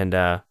and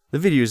the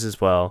videos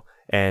as well,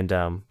 and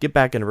get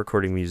back into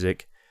recording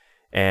music.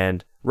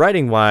 And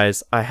writing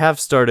wise, I have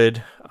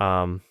started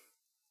throwing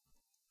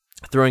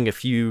a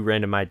few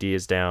random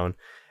ideas down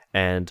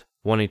and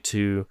wanting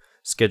to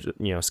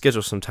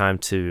schedule some time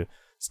to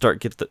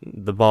get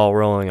the ball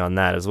rolling on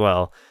that as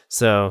well.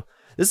 So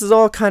this is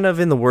all kind of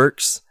in the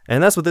works,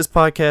 and that's what this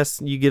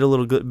podcast, you get a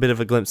little bit of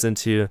a glimpse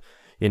into,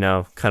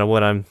 kind of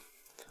what I'm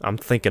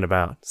thinking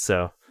about.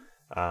 So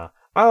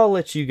I'll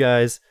let you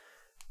guys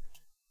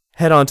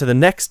head on to the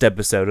next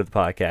episode of the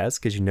podcast,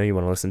 because you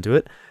want to listen to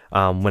it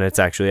when it's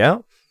actually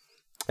out.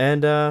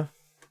 And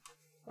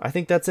I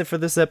think that's it for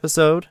this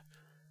episode.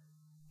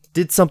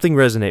 Did something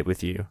resonate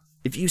with you?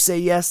 If you say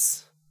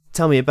yes,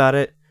 tell me about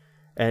it.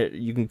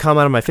 You can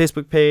comment on my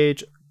Facebook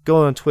page,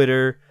 go on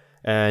Twitter,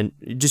 and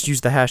just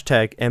use the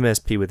hashtag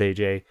MSP with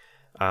AJ.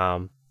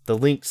 The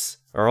links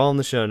are all in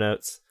the show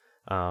notes.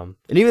 And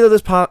even though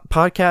this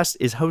podcast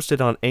is hosted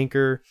on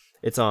Anchor,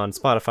 it's on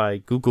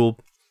Spotify, Google,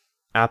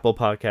 Apple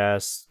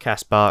Podcasts,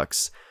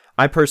 Castbox.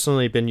 I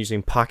personally have been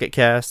using Pocket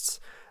Casts.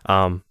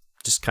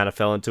 Just kind of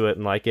fell into it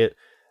and like it.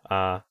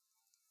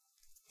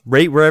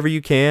 Rate wherever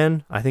you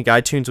can. I think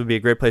iTunes would be a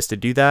great place to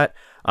do that.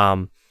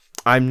 I'm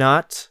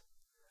not,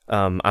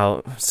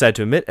 I'll sad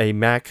to admit, a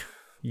Mac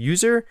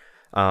user.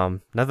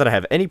 Not that I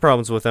have any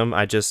problems with them.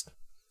 I've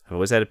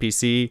always had a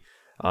PC.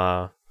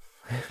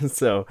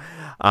 So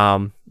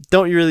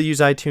don't really use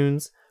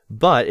iTunes.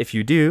 But if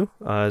you do,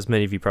 as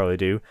many of you probably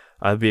do,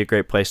 it'd be a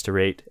great place to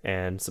rate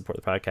and support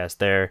the podcast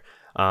there.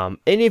 And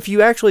if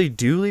you actually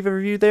do leave a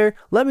review there,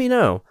 let me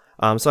know.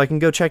 So I can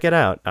go check it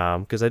out.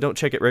 Because I don't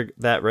check it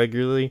that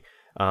regularly.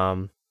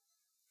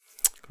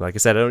 Like I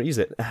said, I don't use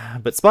it.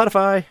 But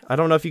Spotify, I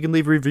don't know if you can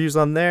leave reviews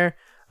on there.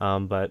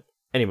 But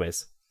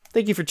anyways,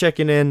 thank you for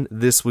checking in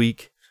this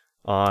week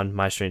on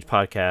My Strange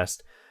Podcast.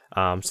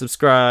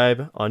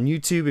 Subscribe on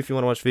YouTube if you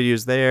want to watch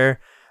videos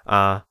there.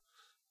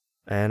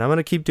 And I'm going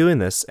to keep doing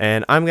this.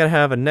 And I'm going to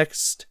have a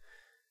next...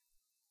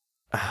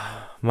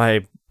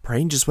 my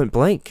brain just went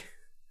blank.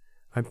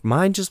 My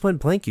mind just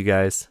went blank, you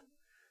guys.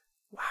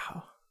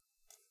 Wow.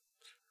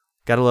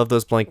 Gotta love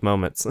those blank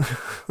moments.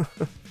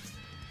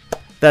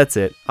 That's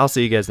it. I'll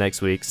see you guys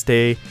next week.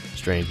 Stay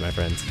strange, my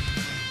friends.